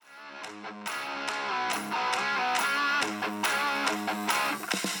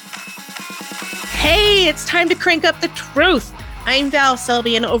Hey, it's time to crank up the truth. I'm Val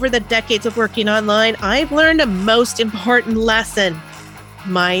Selby, and over the decades of working online, I've learned a most important lesson.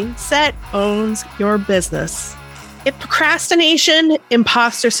 Mindset owns your business. If procrastination,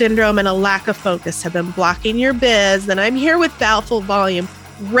 imposter syndrome, and a lack of focus have been blocking your biz, then I'm here with Val Full Volume,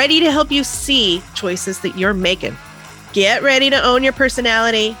 ready to help you see choices that you're making. Get ready to own your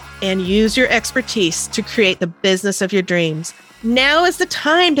personality and use your expertise to create the business of your dreams. Now is the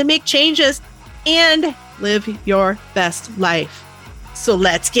time to make changes and live your best life. So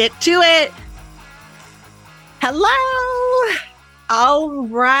let's get to it. Hello. All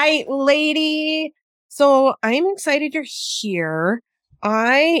right, lady. So I'm excited you're here.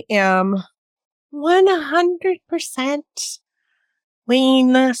 I am 100%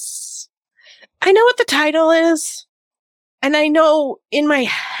 weighing this. I know what the title is. And I know in my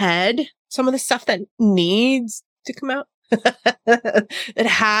head some of the stuff that needs to come out. It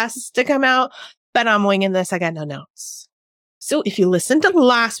has to come out, but I'm winging this. I got no notes. So if you listened to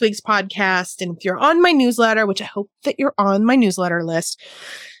last week's podcast and if you're on my newsletter, which I hope that you're on my newsletter list,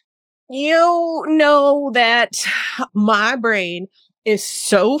 you know that my brain is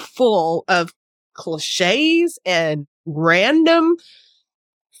so full of cliches and random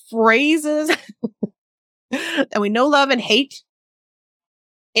phrases that we know, love, and hate.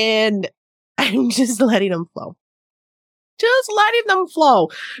 And I'm just letting them flow. Just letting them flow.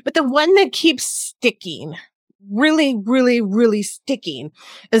 But the one that keeps sticking, really, really, really sticking,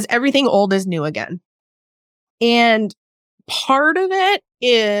 is everything old is new again. And part of it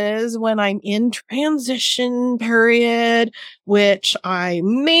is when I'm in transition period, which I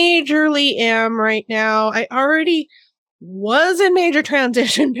majorly am right now. I already was in major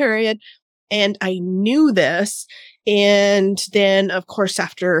transition period, and I knew this. And then, of course,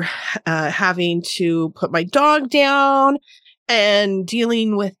 after having to put my dog down and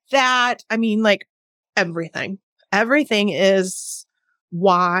dealing with that, I mean, like everything is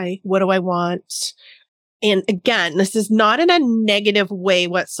why, what do I want? And again, this is not in a negative way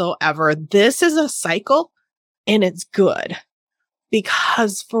whatsoever. This is a cycle and it's good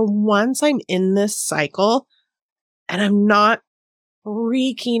because for once I'm in this cycle and I'm not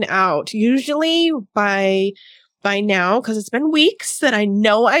freaking out. Usually by now, because it's been weeks that I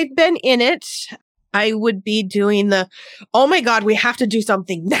know I've been in it, I would be doing the, oh my God, we have to do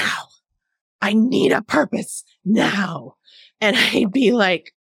something now. I need a purpose now. And I'd be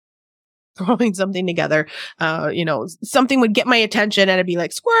like throwing something together. Something would get my attention and I'd be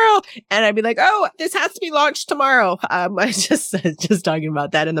like, squirrel. And I'd be like, oh, this has to be launched tomorrow. I was just talking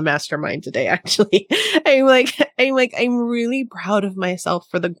about that in the mastermind today, actually. I'm really proud of myself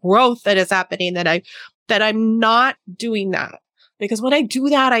for the growth that is happening, that I'm not doing that. Because when I do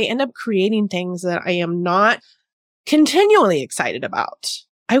that, I end up creating things that I am not continually excited about.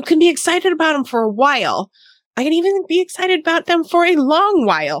 I can be excited about them for a while. I can even be excited about them for a long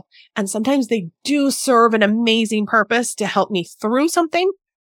while. And sometimes they do serve an amazing purpose to help me through something,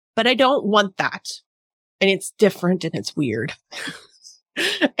 but I don't want that. And it's different and it's weird.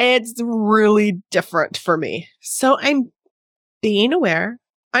 It's really different for me. So I'm being aware.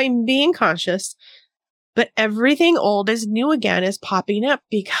 I'm being conscious. But everything old is new again is popping up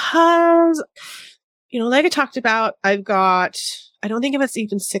because, like I talked about, I've got, I don't think it's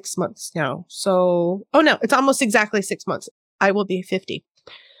even 6 months now. So, oh no, it's almost exactly 6 months. I will be 50.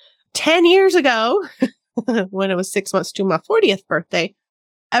 10 years ago, when it was 6 months to my 40th birthday,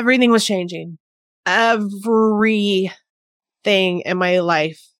 everything was changing. Everything in my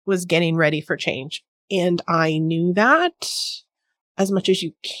life was getting ready for change. And I knew that. As much as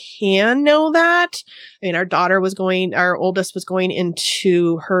you can know that. I mean, our oldest was going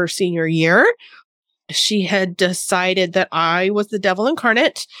into her senior year. She had decided that I was the devil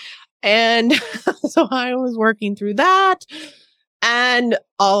incarnate. And so I was working through that and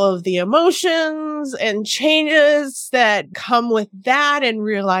all of the emotions and changes that come with that and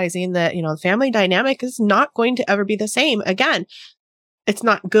realizing that, the family dynamic is not going to ever be the same again. It's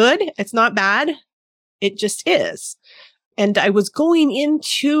not good. It's not bad. It just is. And I was going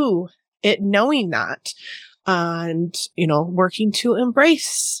into it knowing that and, working to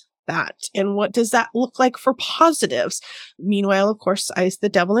embrace that. And what does that look like for positives? Meanwhile, of course, I was the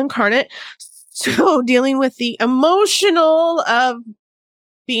devil incarnate. So dealing with the emotional of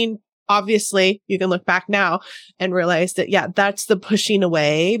being, obviously, you can look back now and realize that, yeah, that's the pushing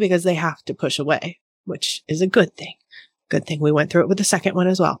away because they have to push away, which is a good thing. Good thing we went through it with the second one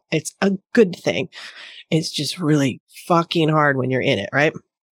as well. It's a good thing. It's just really fucking hard when you're in it, right?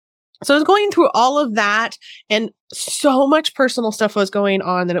 So I was going through all of that and so much personal stuff was going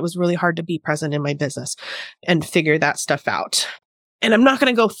on that it was really hard to be present in my business and figure that stuff out. And I'm not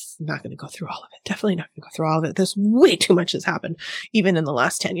going to go through all of it. Definitely not going to go through all of it. There's way too much has happened, even in the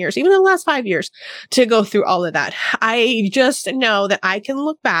last 10 years, even in the last 5 years, to go through all of that. I just know that I can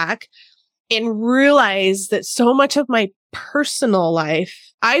look back and realize that so much of my personal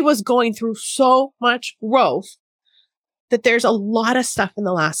life, I was going through so much growth that there's a lot of stuff in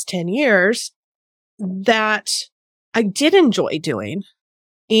the last 10 years that I did enjoy doing.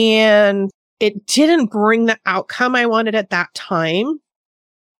 And it didn't bring the outcome I wanted at that time.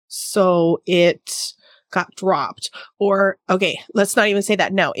 So it got dropped. Or, okay, let's not even say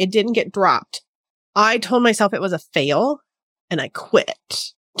that. No, it didn't get dropped. I told myself it was a fail and I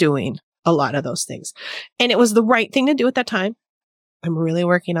quit doing a lot of those things. And it was the right thing to do at that time. I'm really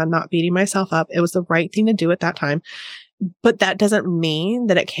working on not beating myself up. It was the right thing to do at that time. But that doesn't mean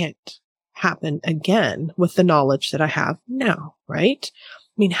that it can't happen again with the knowledge that I have now, right?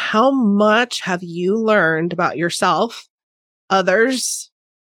 I mean, how much have you learned about yourself, others,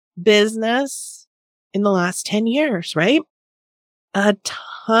 business in the last 10 years, right? A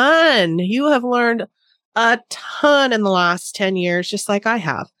ton. You have learned a ton in the last 10 years, just like I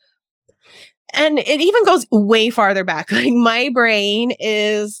have. And it even goes way farther back. Like my brain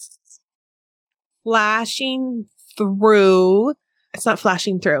is flashing through. It's not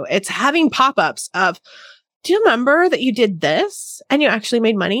flashing through. It's having pop-ups of, do you remember that you did this and you actually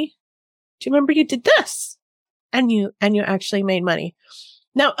made money? Do you remember you did this and you actually made money?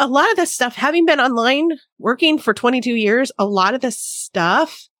 Now, a lot of this stuff, having been online working for 22 years, a lot of this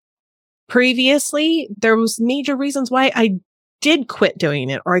stuff previously, there was major reasons why I did quit doing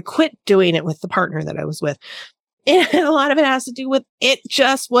it, or I quit doing it with the partner that I was with. And a lot of it has to do with it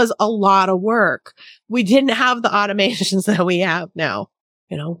just was a lot of work. We didn't have the automations that we have now.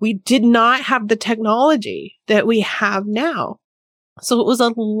 You know, we did not have the technology that we have now. So it was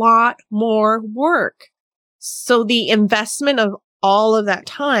a lot more work. So the investment of all of that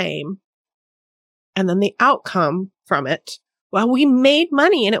time and then the outcome from it, well, we made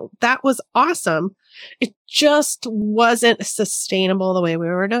money and that was awesome. It just wasn't sustainable the way we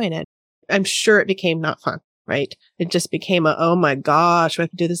were doing it. I'm sure it became not fun, right? It just became oh my gosh, we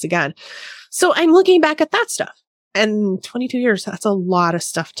have to do this again. So I'm looking back at that stuff. And 22 years, that's a lot of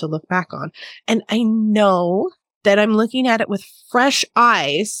stuff to look back on. And I know that I'm looking at it with fresh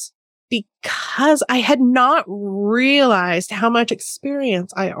eyes because I had not realized how much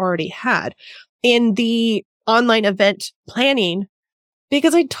experience I already had in the online event planning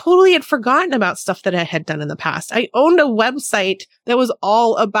because I totally had forgotten about stuff that I had done in the past. I owned a website that was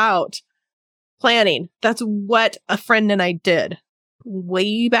all about planning. That's what a friend and I did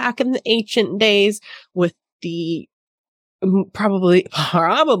way back in the ancient days with the probably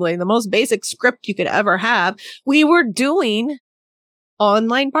the most basic script you could ever have. We were doing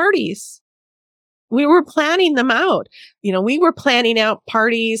online parties. We were planning them out. You know, we were planning out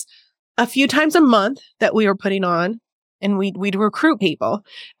parties a few times a month that we were putting on, and we'd recruit people.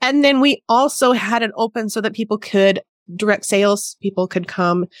 And then we also had it open so that people could direct sales, people could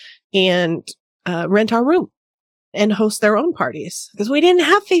come and rent our room and host their own parties because we didn't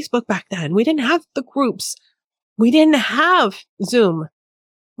have Facebook back then. We didn't have the groups. We didn't have Zoom.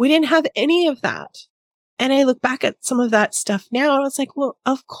 We didn't have any of that. And I look back at some of that stuff now and I was like, well,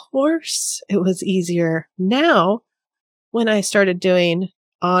 of course it was easier now when I started doing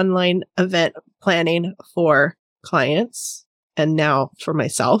online event planning for clients and now for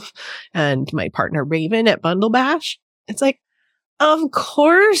myself and my partner Raven at Bundle Bash. It's like, of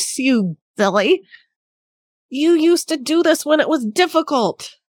course, you silly. You used to do this when it was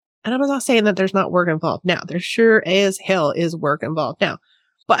difficult. And I'm not saying that there's not work involved now. There sure as hell is work involved now.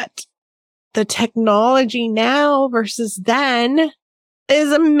 But the technology now versus then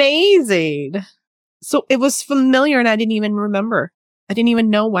is amazing. So it was familiar and I didn't even remember. I didn't even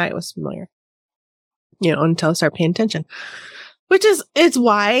know why it was familiar, you know, until I started paying attention. It's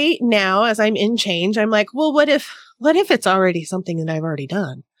why now as I'm in change, I'm like, well, what if it's already something that I've already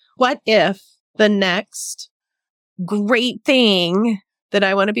done? What if the next great thing that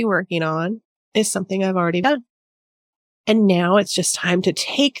I want to be working on is something I've already done? And now it's just time to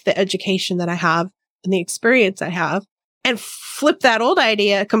take the education that I have and the experience I have and flip that old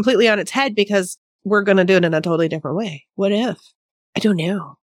idea completely on its head because we're going to do it in a totally different way. What if? I don't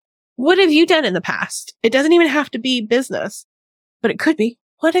know. What have you done in the past? It doesn't even have to be business, but it could be.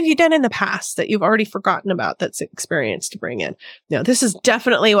 What have you done in the past that you've already forgotten about that's experience to bring in? Now, this is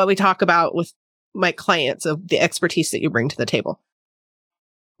definitely what we talk about with my clients of the expertise that you bring to the table.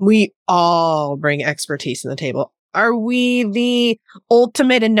 We all bring expertise to the table. Are we the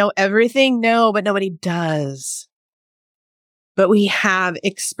ultimate and know everything? No, but nobody does. But we have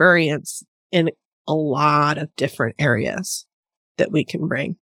experience in a lot of different areas. that we can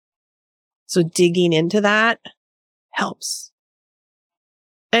bring. So digging into that helps.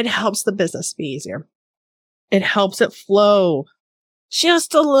 It helps the business be easier. It helps it flow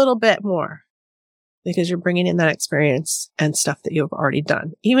just a little bit more because you're bringing in that experience and stuff that you've already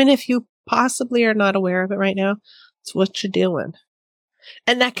done. Even if you possibly are not aware of it right now, it's what you're doing.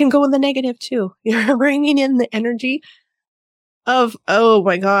 And that can go in the negative too. You're bringing in the energy of, oh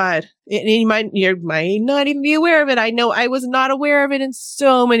my God, you might not even be aware of it. I know I was not aware of it in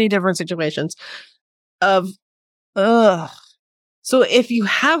so many different situations of, ugh. So if you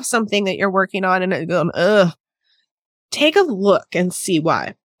have something that you're working on and it's going, ugh, take a look and see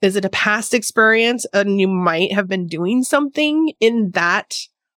why. Is it a past experience and you might have been doing something in that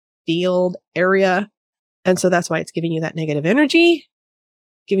field area? And so that's why it's giving you that negative energy,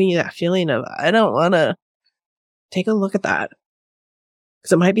 giving you that feeling of, I don't want to. Take a look at that.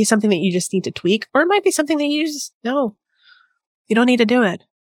 Because it might be something that you just need to tweak, or it might be something that you just, no, you don't need to do it.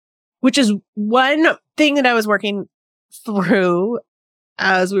 Which is one thing that I was working through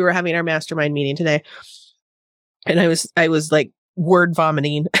as we were having our mastermind meeting today. And I was like word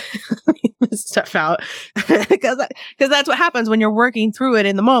vomiting this stuff out because that's what happens when you're working through it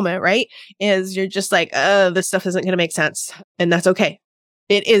in the moment, right? Is you're just like, this stuff isn't going to make sense. And that's okay.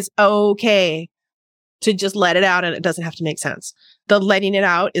 It is okay to just let it out and it doesn't have to make sense. The letting it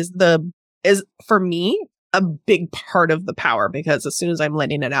out is for me a big part of the power, because as soon as I'm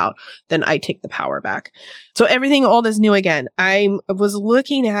letting it out, then I take the power back. So everything old is new again. I was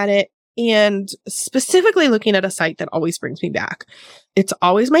looking at it and specifically looking at a site that always brings me back. It's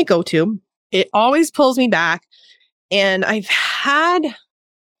always my go-to. It always pulls me back. And I've had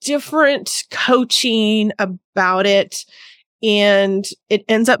different coaching about it, and it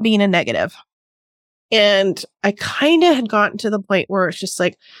ends up being a negative. And I kind of had gotten to the point where it's just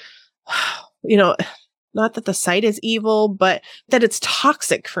like, not that the site is evil, but that it's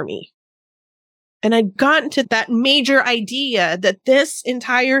toxic for me. And I'd gotten to that major idea that this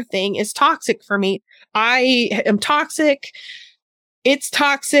entire thing is toxic for me. I am toxic. It's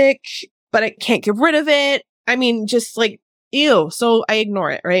toxic, but I can't get rid of it. I mean, just like, ew. So I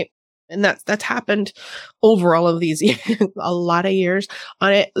ignore it, right? And that's happened over all of these years, a lot of years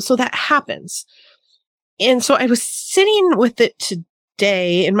on it. So that happens. And so I was sitting with it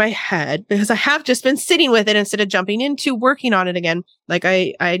today in my head, because I have just been sitting with it instead of jumping into working on it again, like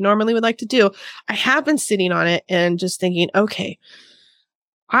I normally would like to do. I have been sitting on it and just thinking, okay,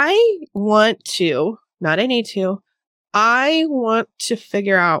 I want to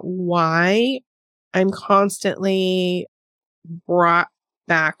figure out why I'm constantly brought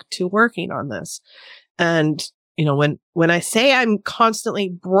back to working on this. And, when I say I'm constantly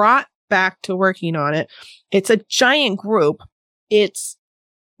brought back to working on it, it's a giant group. It's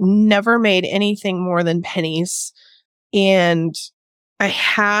never made anything more than pennies. And I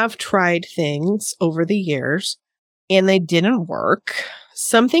have tried things over the years and they didn't work.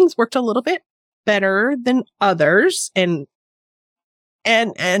 Some things worked a little bit better than others. And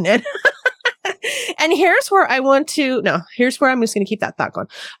and here's where I'm just going to keep that thought going.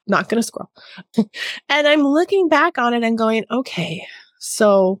 I'm not going to scroll. And I'm looking back on it and going, okay,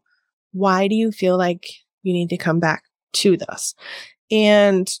 so why do you feel like you need to come back to this?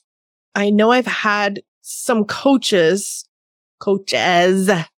 And I know I've had some coaches,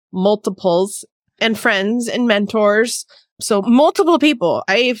 multiples, and friends and mentors. So multiple people.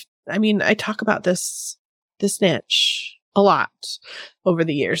 I talk about this niche a lot over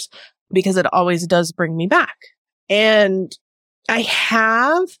the years because it always does bring me back. And I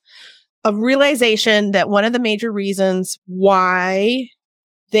have a realization that one of the major reasons why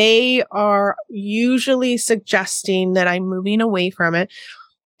they are usually suggesting that I'm moving away from it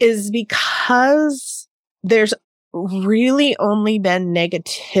is because there's really only been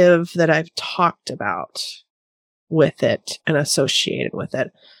negative that I've talked about with it and associated with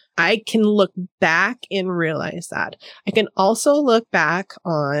it. I can look back and realize that. I can also look back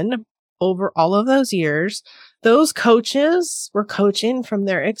on, over all of those years, those coaches were coaching from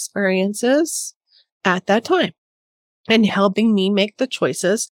their experiences at that time and helping me make the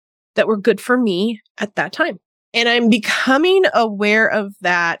choices that were good for me at that time. And I'm becoming aware of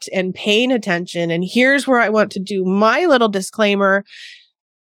that and paying attention. And here's where I want to do my little disclaimer.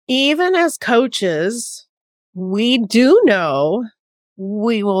 Even as coaches, we do know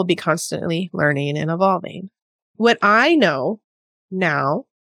we will be constantly learning and evolving. What I know now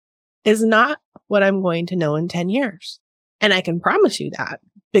is not what I'm going to know in 10 years. And I can promise you that,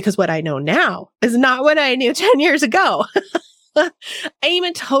 because what I know now is not what I knew 10 years ago. I'm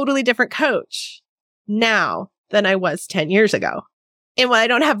a totally different coach now than I was 10 years ago. And when I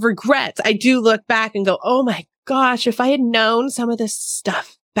don't have regrets, I do look back and go, oh my gosh, if I had known some of this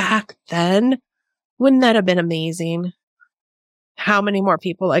stuff back then, wouldn't that have been amazing? How many more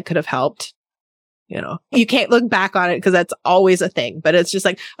people I could have helped? You can't look back on it because that's always a thing, but it's just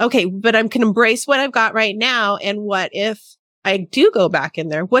like, okay, but I can embrace what I've got right now. And what if I do go back in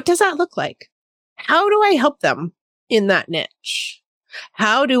there? What does that look like? How do I help them in that niche?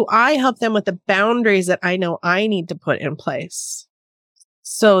 How do I help them with the boundaries that I know I need to put in place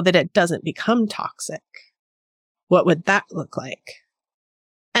so that it doesn't become toxic? What would that look like?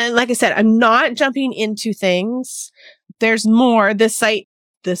 And like I said, I'm not jumping into things. There's more. This site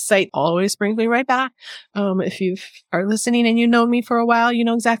always brings me right back. If you are listening and you know me for a while, you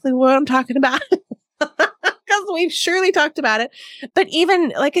know exactly what I'm talking about. Because we've surely talked about it. But even,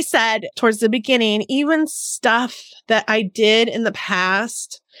 like I said, towards the beginning, even stuff that I did in the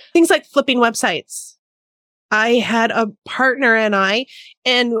past, things like flipping websites. I had a partner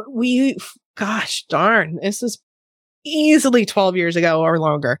and we, gosh darn, this is easily 12 years ago or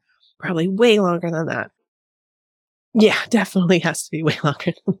longer, probably way longer than that. Yeah, definitely has to be way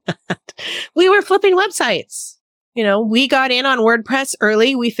longer than that. We were flipping websites. We got in on WordPress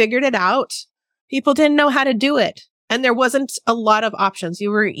early. We figured it out. People didn't know how to do it. And there wasn't a lot of options.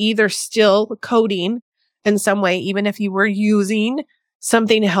 You were either still coding in some way, even if you were using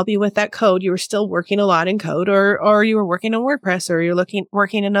something to help you with that code, you were still working a lot in code, or you were working on WordPress, or you're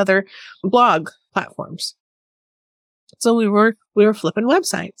working in other blog platforms. So we were flipping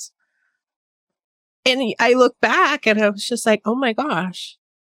websites. And I look back and I was just like, oh my gosh,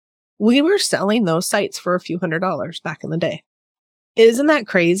 we were selling those sites for a few $100s back in the day. Isn't that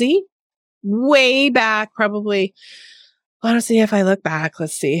crazy? Way back, probably. Honestly, if I look back,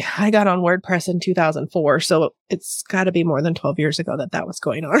 let's see, I got on WordPress in 2004. So it's got to be more than 12 years ago that was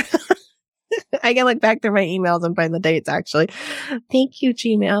going on. I can look back through my emails and find the dates, actually. Thank you,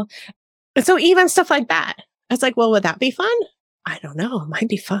 Gmail. So even stuff like that. I was like, well, would that be fun? I don't know. It might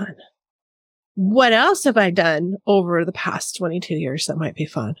be fun. What else have I done over the past 22 years that might be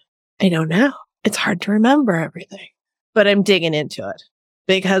fun? I don't know. It's hard to remember everything, but I'm digging into it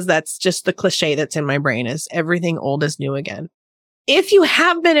because that's just the cliche that's in my brain is everything old is new again. If you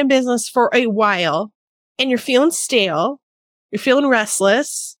have been in business for a while and you're feeling stale, you're feeling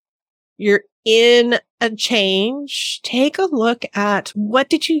restless, you're in a change, take a look at what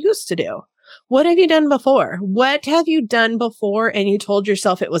did you used to do? What have you done before? What have you done before and you told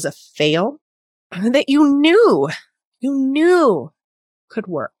yourself it was a fail? That you knew could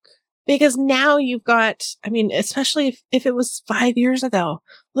work. Because now you've got, especially if it was 5 years ago,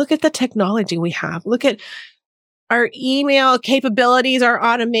 look at the technology we have. Look at our email capabilities. Our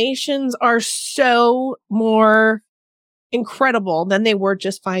automations are so more incredible than they were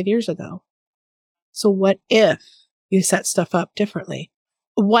just 5 years ago. So what if you set stuff up differently?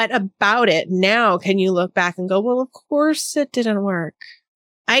 What about it now can you look back and go, well, of course it didn't work.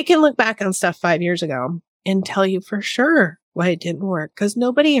 I can look back on stuff 5 years ago and tell you for sure why it didn't work because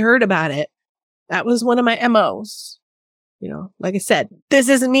nobody heard about it. That was one of my MOs. Like I said, this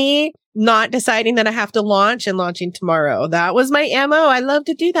is me not deciding that I have to launch and launching tomorrow. That was my MO. I love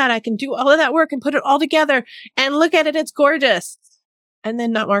to do that. I can do all of that work and put it all together and look at it. It's gorgeous. And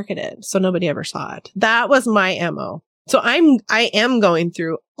then not market it. So nobody ever saw it. That was my MO. So I am going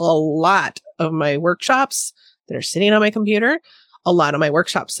through a lot of my workshops that are sitting on my computer. A lot of my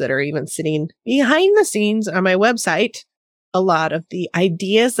workshops that are even sitting behind the scenes on my website. A lot of the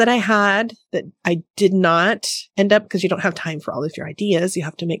ideas that I had that I did not end up because you don't have time for all of your ideas. You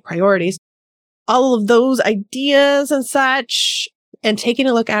have to make priorities. All of those ideas and such, and taking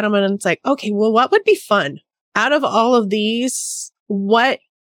a look at them and it's like, okay, well, what would be fun out of all of these? What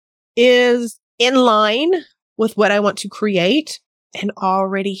is in line with what I want to create and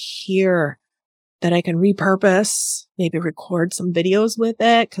already here that I can repurpose, maybe record some videos with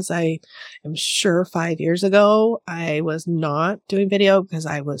it. Cause I am sure 5 years ago, I was not doing video because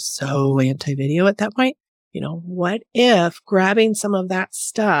I was so anti-video at that point. What if grabbing some of that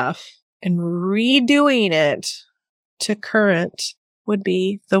stuff and redoing it to current would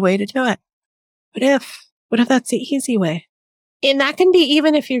be the way to do it? What if that's the easy way? And that can be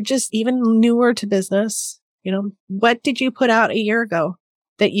even if you're just even newer to business. What did you put out a year ago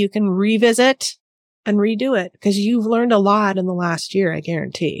that you can revisit and redo it? Because you've learned a lot in the last year, I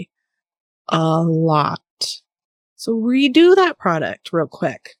guarantee. A lot. So redo that product real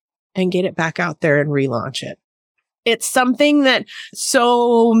quick and get it back out there and relaunch it. It's something that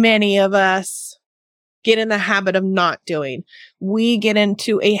so many of us get in the habit of not doing. We get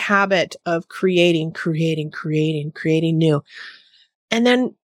into a habit of creating new. And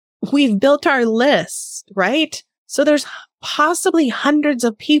then we've built our lists, right? So there's possibly hundreds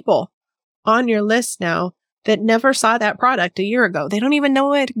of people on your list now that never saw that product a year ago. They don't even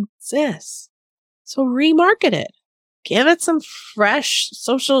know it exists. So remarket it. Give it some fresh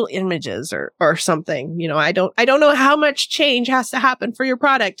social images or something. I don't know how much change has to happen for your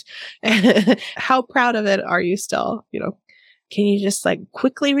product. How proud of it are you still? Can you just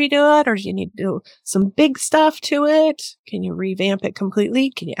quickly redo it, or do you need to do some big stuff to it? Can you revamp it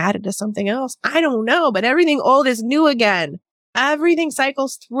completely? Can you add it to something else? I don't know, but everything old is new again. Everything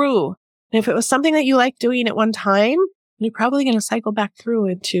cycles through. And if it was something that you liked doing at one time, you're probably going to cycle back through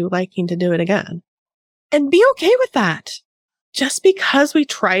into liking to do it again. And be okay with that. Just because we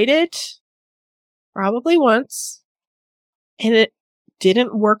tried it probably once and it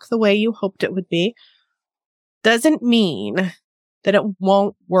didn't work the way you hoped it would be, doesn't mean that it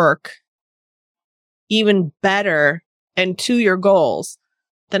won't work even better and to your goals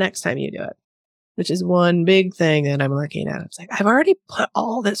the next time you do it, which is one big thing that I'm looking at. It's I've already put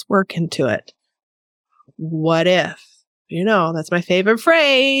all this work into it. What if? That's my favorite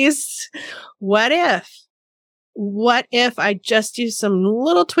phrase. What if? What if I just do some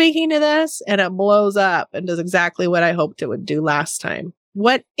little tweaking to this and it blows up and does exactly what I hoped it would do last time?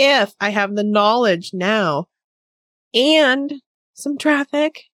 What if I have the knowledge now and some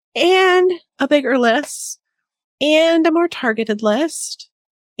traffic and a bigger list and a more targeted list,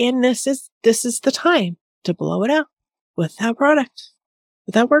 and this is the time to blow it up with that product,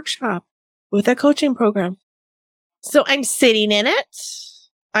 with that workshop, with that coaching program? So I'm sitting in it.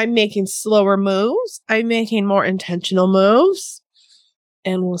 I'm making slower moves. I'm making more intentional moves.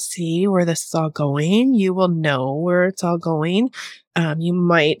 And we'll see where this is all going. You will know where it's all going. You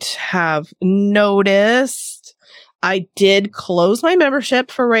might have noticed I did close my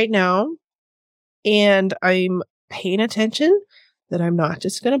membership for right now. And I'm paying attention that I'm not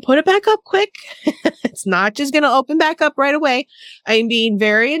just going to put it back up quick. It's not just going to open back up right away. I'm being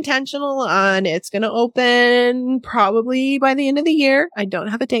very intentional on it's going to open probably by the end of the year. I don't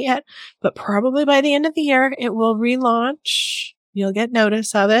have a date yet, but probably by the end of the year, it will relaunch. You'll get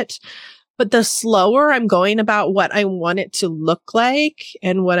notice of it. But the slower I'm going about what I want it to look like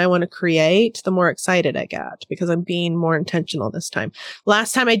and what I want to create, the more excited I get because I'm being more intentional this time.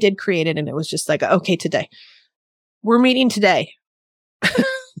 Last time I did create it and it was just okay, today. We're meeting today.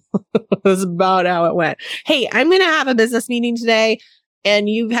 That's about how it went. Hey, I'm going to have a business meeting today and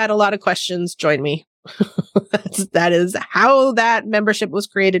you've had a lot of questions. Join me. That is how that membership was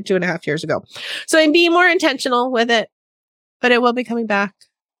created 2.5 years ago. So I'm being more intentional with it, but it will be coming back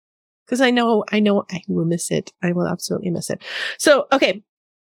because I know I will miss it. I will absolutely miss it. So, okay,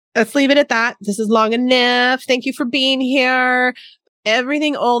 let's leave it at that. This is long enough. Thank you for being here.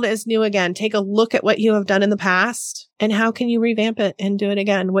 Everything old is new again. Take a look at what you have done in the past and how can you revamp it and do it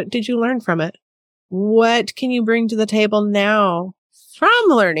again? What did you learn from it? What can you bring to the table now from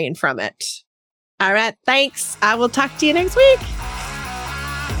learning from it? All right. Thanks. I will talk to you next week.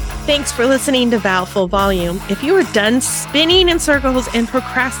 Thanks for listening to Val Full Volume. If you are done spinning in circles and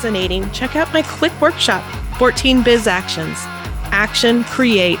procrastinating, check out my quick workshop, 14 Biz Actions. Action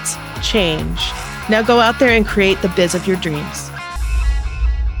creates change. Now go out there and create the biz of your dreams.